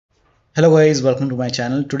Hello guys, welcome to my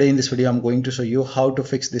channel. Today in this video I'm going to show you how to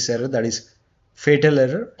fix this error, that is fatal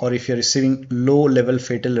error, or if you're receiving low level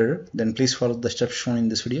fatal error, then please follow the steps shown in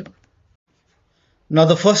this video. Now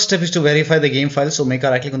the first step is to verify the game file. So make a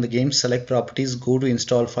right click on the game, select properties, go to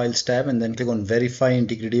install files tab and then click on verify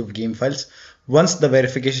integrity of game files. Once the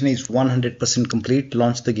verification is 100% complete,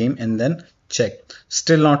 launch the game and then check.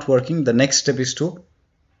 Still not working. The next step is to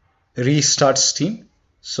restart Steam.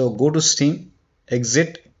 So go to Steam,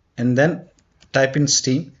 exit and then type in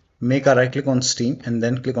Steam, make a right click on Steam and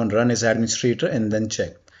then click on run as administrator and then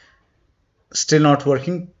check. Still not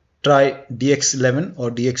working. Try DX11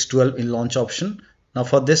 or DX12 in launch option. Now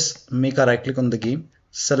for this, make a right click on the game,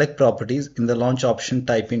 select properties, in the launch option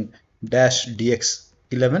type in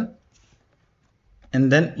 -DX11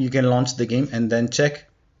 and then you can launch the game and then check.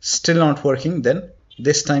 Still not working. Then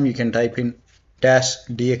this time you can type in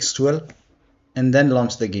 -DX12 and then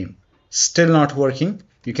launch the game. Still not working.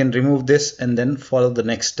 You can remove this and then follow the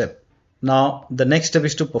next step. Now the next step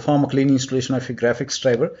is to perform a clean installation of your graphics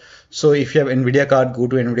driver. So if you have Nvidia card, go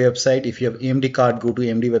to Nvidia website. If you have AMD card, go to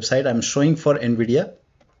AMD website. I'm showing for Nvidia.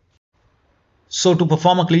 So to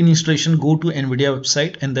perform a clean installation, go to Nvidia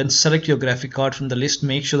website and then select your graphic card from the list.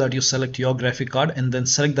 Make sure that you select your graphic card and then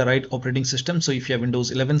select the right operating system. So if you have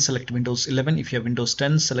Windows 11, select Windows 11. If you have Windows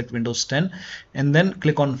 10, select Windows 10 and then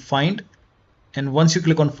click on find. And once you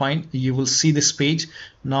click on find, you will see this page.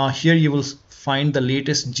 Now here you will find the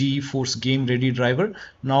latest GeForce Game Ready driver.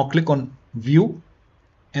 Now click on view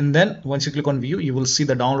and then once you click on view, you will see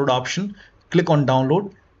the download option. Click on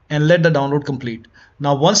download and let the download complete.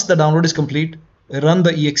 Now once the download is complete, run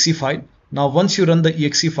the exe file. Now once you run the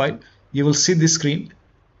exe file, you will see this screen.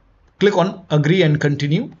 Click on agree and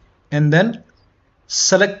continue and then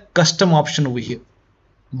select custom option over here.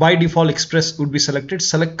 By default express would be selected.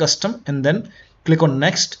 Select custom and then click on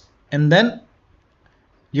next and then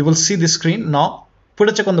you will see this screen. Now put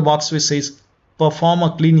a check on the box which says perform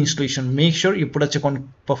a clean installation. Make sure you put a check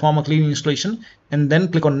on perform a clean installation and then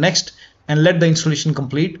click on next and let the installation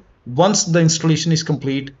complete. Once the installation is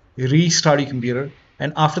complete, restart your computer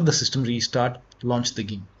and after the system restart, launch the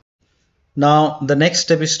game. Now the next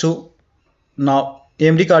step is to, now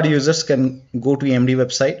AMD card users can go to AMD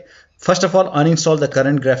website. First of all, uninstall the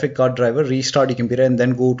current graphic card driver, restart your computer and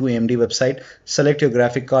then go to AMD website, select your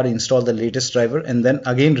graphic card, install the latest driver and then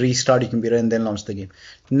again restart your computer and then launch the game.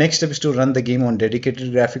 Next step is to run the game on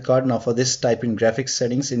dedicated graphic card. Now for this, type in graphics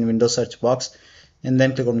settings in Windows search box and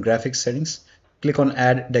then click on graphics settings. Click on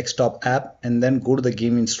add desktop app and then go to the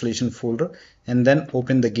game installation folder and then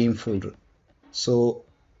open the game folder. So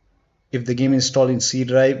if the game is installed in C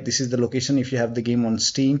drive, this is the location. If you have the game on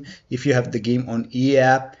Steam, if you have the game on EA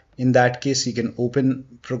app, in that case you can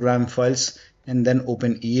open program files and then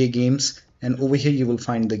open EA games and over here you will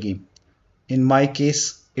find the game. In my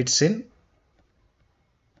case it's in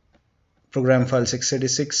program files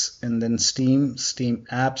x86 and then Steam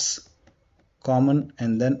apps, common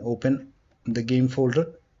and then open the game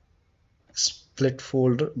folder, split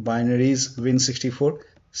folder, binaries, Win64,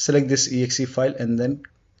 select this exe file and then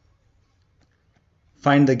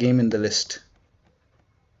find the game in the list.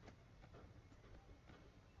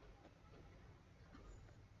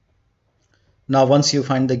 Now once you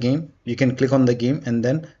find the game, you can click on the game and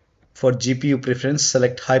then for GPU preference,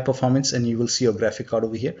 select high performance and you will see your graphic card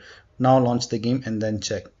over here. Now launch the game and then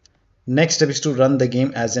check. Next step is to run the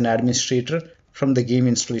game as an administrator from the game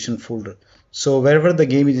installation folder. So wherever the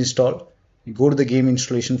game is installed, you go to the game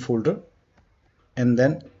installation folder and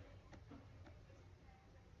then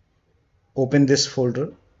open this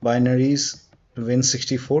folder, binaries,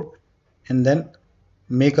 Win64 and then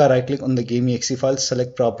make a right click on the game exe file,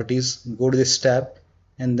 select properties, go to this tab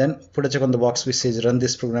and then put a check on the box which says run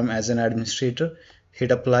this program as an administrator,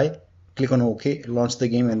 hit apply, click on OK, launch the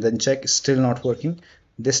game and then check. Still not working.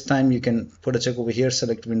 This time you can put a check over here,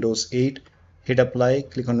 select Windows 8, hit apply,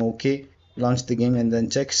 click on OK, launch the game and then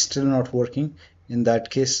check. Still not working. In that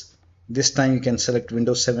case, this time you can select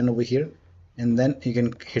Windows 7 over here and then you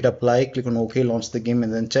can hit apply, click on OK, launch the game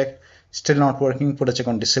and then check. Still not working. Put a check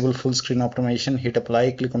on disable full screen optimization, hit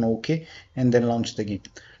apply, click on OK and then launch the game.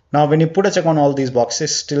 Now when you put a check on all these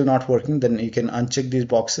boxes, still not working, then you can uncheck these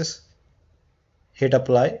boxes, hit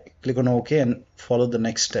apply, click on OK and follow the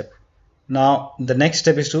next step. Now the next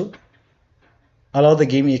step is to allow the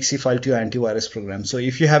game exe file to your antivirus program. So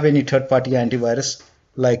if you have any third-party antivirus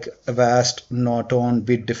like Avast, Norton,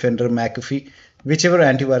 Bitdefender, McAfee, whichever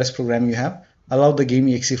antivirus program you have, allow the game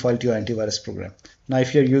exe file to your antivirus program. Now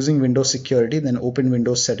if you're using Windows security, then open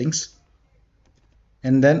Windows settings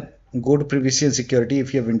and then go to privacy and security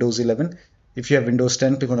if you have Windows 11. If you have Windows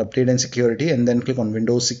 10, click on update and security and then click on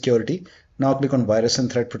Windows security. Now click on virus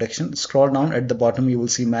and threat protection. Scroll down, at the bottom you will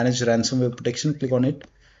see manage ransomware protection. Click on it.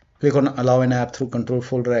 Click on allow an app through control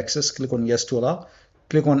folder access. Click on yes to allow.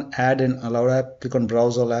 Click on add an allowed app. Click on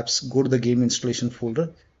browse all apps. Go to the game installation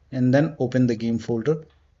folder and then open the game folder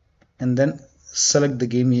and then select the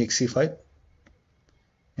game exe file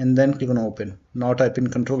and then click on open. Now type in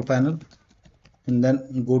control panel and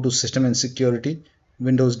then go to system and security,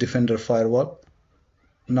 Windows Defender Firewall.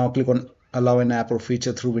 Now click on allow an app or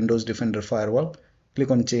feature through Windows Defender Firewall.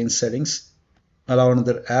 Click on change settings, allow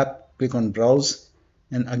another app, click on browse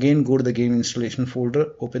and again go to the game installation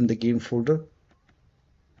folder, open the game folder,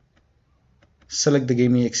 select the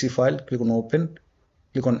game exe file, click on open,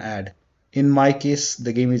 click on add. In my case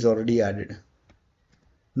the game is already added.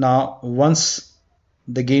 Now once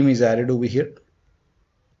the game is added over here,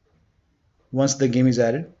 once the game is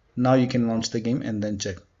added, now you can launch the game and then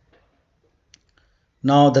check.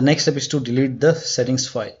 Now the next step is to delete the settings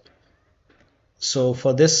file. So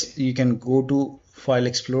for this you can go to File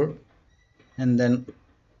Explorer and then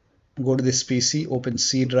go to this PC, open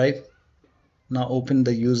C drive. Now open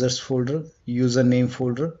the users folder, username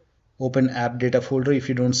folder, open app data folder. If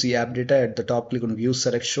you don't see app data at the top, click on view,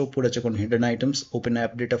 select show, put a check on hidden items, open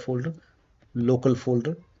app data folder, local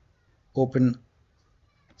folder, open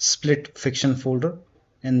split fiction folder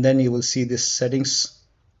and then you will see this settings,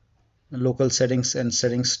 local settings and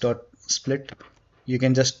settings.split. You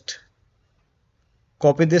can just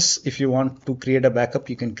copy this. If you want to create a backup,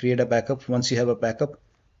 you can create a backup. Once you have a backup,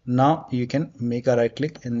 now you can make a right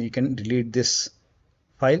click and you can delete this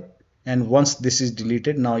file, and once this is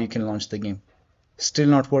deleted, now you can launch the game. Still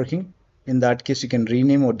not working? In that case you can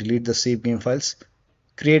rename or delete the save game files.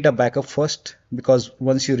 Create a backup first, because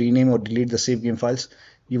once you rename or delete the save game files,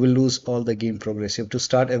 you will lose all the game progress. You have to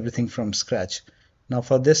start everything from scratch. Now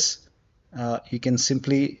for this you can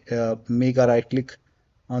simply make a right click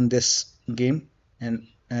on this game and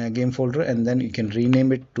game folder and then you can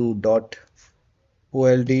rename it to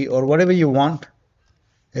 .old or whatever you want.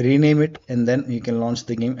 Rename it and then you can launch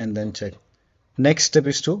the game and then check. Next step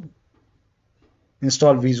is to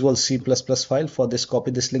install Visual C++ file. For this,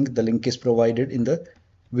 copy this link. The link is provided in the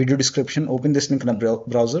video description. Open this link in a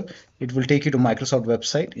browser. It will take you to Microsoft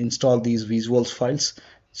website. Install these Visual files.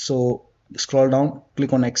 So scroll down,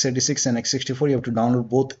 click on x86 and x64. You have to download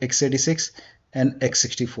both x86 and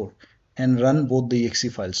x64 and run both the exe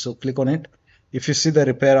files. So click on it. If you see the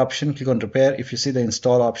repair option, click on repair. If you see the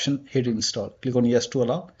install option, hit install. Click on yes to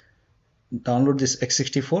allow. Download this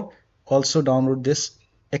x64. Also download this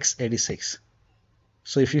x86.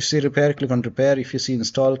 So if you see repair, click on repair. If you see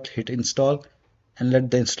install, hit install and let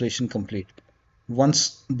the installation complete.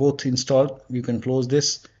 Once both installed, you can close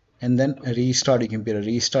this and then restart your computer.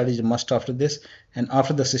 Restart is a must after this, and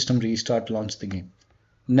after the system restart, launch the game.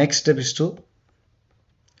 Next step is to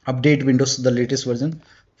update Windows to the latest version.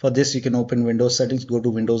 For this you can open Windows settings, go to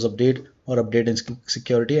Windows Update or Update and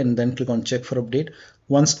Security and then click on check for update.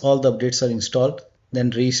 Once all the updates are installed, then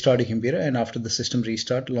restart your computer and after the system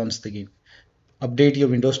restart, launch the game. Update your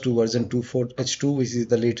Windows to version 24H2, which is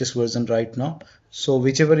the latest version right now. So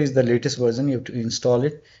whichever is the latest version, you have to install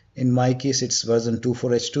it. In my case it's version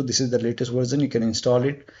 24H2. This is the latest version. You can install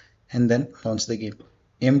it and then launch the game.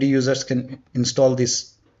 AMD users can install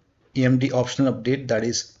this AMD optional update, that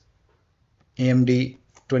is AMD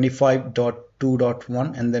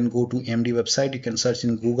 25.2.1, and then go to AMD website. You can search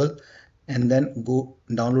in Google and then go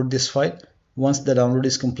download this file. Once the download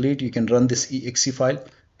is complete, you can run this exe file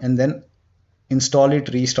and then install it,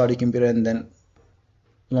 restart your computer and then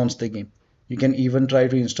launch the game. You can even try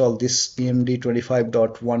to install this AMD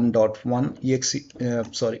 25.1.1 exe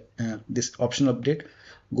this optional update.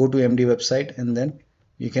 Go to AMD website and then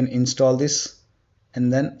you can install this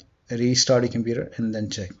and then restart your computer and then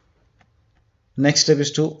check. Next step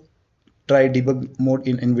is to try debug mode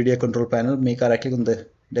in Nvidia control panel. Make a right click on the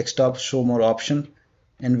desktop, show more option,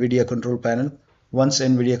 Nvidia control panel. Once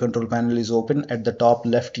Nvidia control panel is open, at the top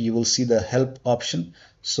left you will see the help option.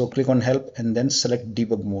 So click on help and then select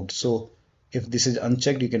debug mode. So if this is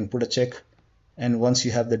unchecked, you can put a check, and once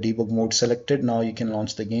you have the debug mode selected, now you can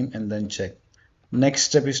launch the game and then check. Next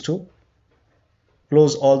step is to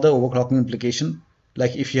close all the overclocking application.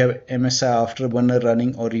 Like if you have MSI Afterburner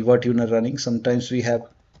running or RivaTuner running, sometimes we have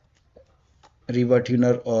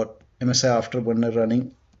RivaTuner or MSI Afterburner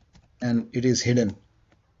running and it is hidden.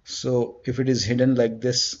 So if it is hidden like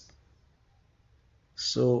this,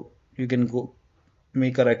 so you can go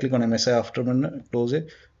make a right click on MSI Afterburner, close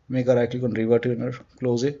it, make a right click on RivaTuner,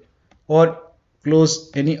 close it, or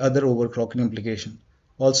close any other overclocking application.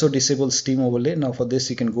 Also disable Steam overlay. Now for this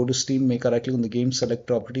you can go to Steam, make a right click on the game, select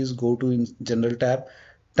properties, go to in general tab,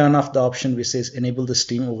 turn off the option which says enable the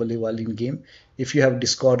Steam overlay while in game. If you have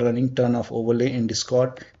Discord running, turn off overlay in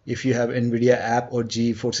Discord. If you have Nvidia app or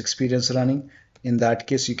GeForce Experience running, in that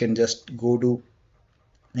case you can just go to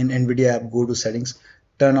in Nvidia app, go to settings,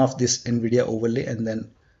 turn off this Nvidia overlay and then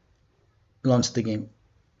launch the game.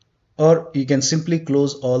 Or you can simply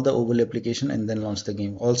close all the overlay application and then launch the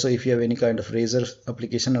game. Also, if you have any kind of Razer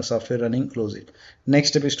application or software running, close it. Next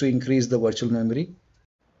step is to increase the virtual memory.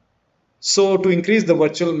 So to increase the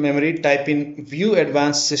virtual memory, type in View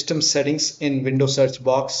Advanced System Settings in Windows search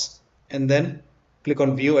box and then click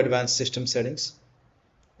on View Advanced System Settings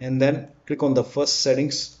and then click on the first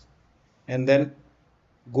settings and then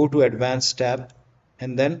go to Advanced tab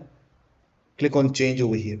and then click on Change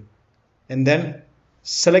over here and then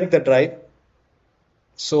select the drive.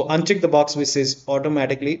 So uncheck the box which says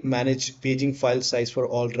automatically manage paging file size for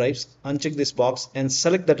all drives. Uncheck this box and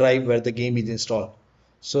select the drive where the game is installed.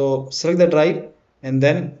 So select the drive and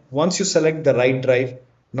then once you select the right drive,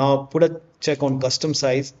 now put a check on custom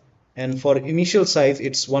size, and for initial size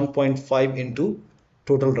it's 1.5 into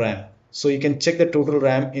total RAM. So you can check the total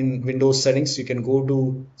RAM in Windows settings. You can go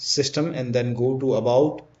to system and then go to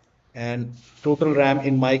about, and total RAM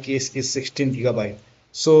in my case is 16 GB.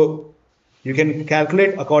 So you can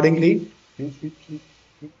calculate accordingly.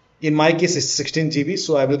 In my case it's 16 GB,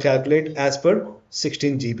 so I will calculate as per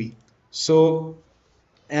 16 GB. So,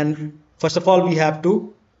 and first of all we have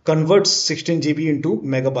to convert 16 GB into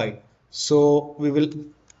megabyte. So we will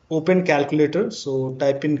open calculator. So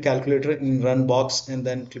type in calculator in run box and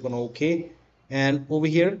then click on OK, and over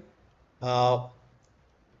here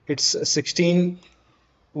it's 16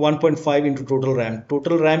 1.5 into total RAM.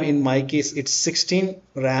 Total RAM in my case it's 16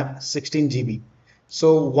 RAM 16 GB.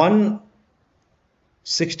 So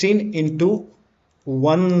 116 into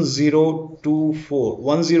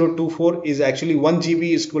 1024 is actually 1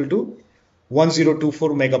 GB is equal to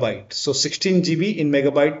 1024 megabyte. So 16 GB in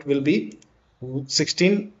megabyte will be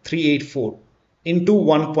 16384 into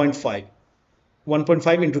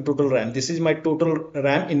 1.5 into total RAM. This is my total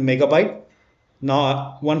RAM in megabyte.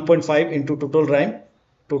 Now 1.5 into total RAM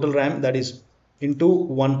that is into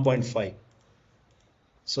 1.5.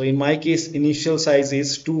 So in my case initial size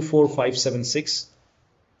is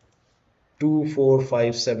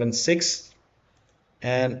 24576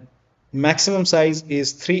 and maximum size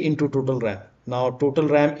is 3 into total RAM. Now total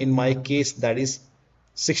RAM in my case that is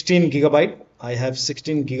 16 GB. I have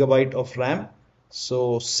 16 GB of RAM.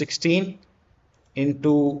 So 16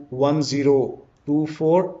 into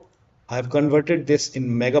 1024, I have converted this in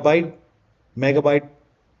megabyte.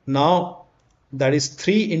 Now that is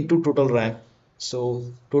 3 into total RAM. So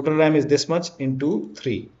total RAM is this much into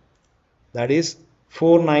 3, that is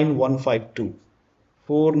 49152.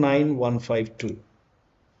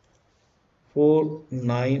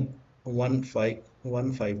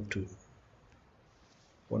 49152.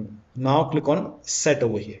 Now click on set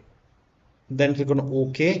over here, then click on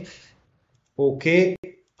OK,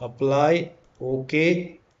 apply,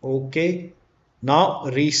 OK. Now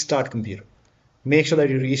restart computer. Make sure that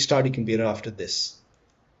you restart your computer after this.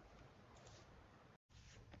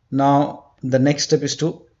 Now the next step is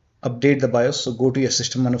to update the BIOS. So go to your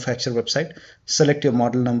system manufacturer website, select your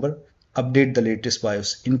model number, update the latest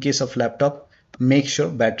BIOS. In case of laptop, make sure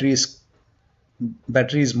battery is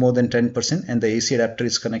more than 10% and the AC adapter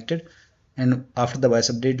is connected. And after the BIOS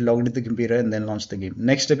update, log into the computer and then launch the game.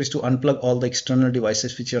 Next step is to unplug all the external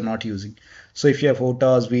devices which you are not using. So if you have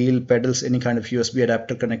HOTAS, wheel, pedals, any kind of USB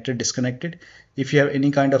adapter connected, disconnect it. If you have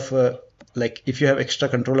any kind of if you have extra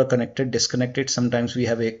controller connected, disconnect it. Sometimes we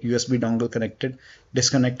have a USB dongle connected,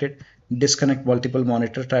 disconnect it. Disconnect multiple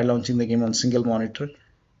monitor, try launching the game on single monitor.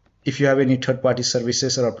 If you have any third-party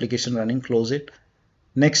services or application running, close it.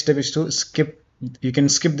 Next step is to skip. You can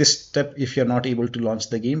skip this step if you're not able to launch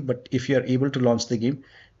the game, but if you are able to launch the game,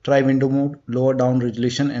 try window mode, lower down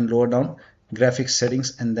resolution and lower down graphics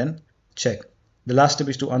settings and then check. The last step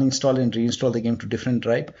is to uninstall and reinstall the game to different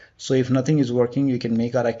drive. So if nothing is working, you can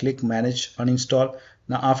make a right click, manage, uninstall.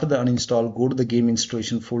 Now after the uninstall, go to the game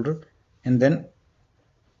installation folder and then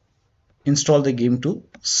install the game to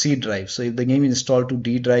C drive. So if the game is installed to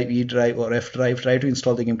D drive, E drive or F drive, try to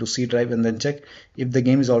install the game to C drive and then check. If the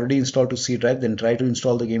game is already installed to C drive, then try to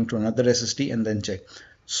install the game to another SSD and then check.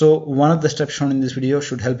 So one of the steps shown in this video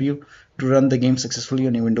should help you to run the game successfully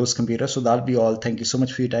on your Windows computer. So that'll be all. Thank you so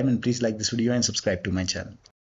much for your time, and please like this video and subscribe to my channel.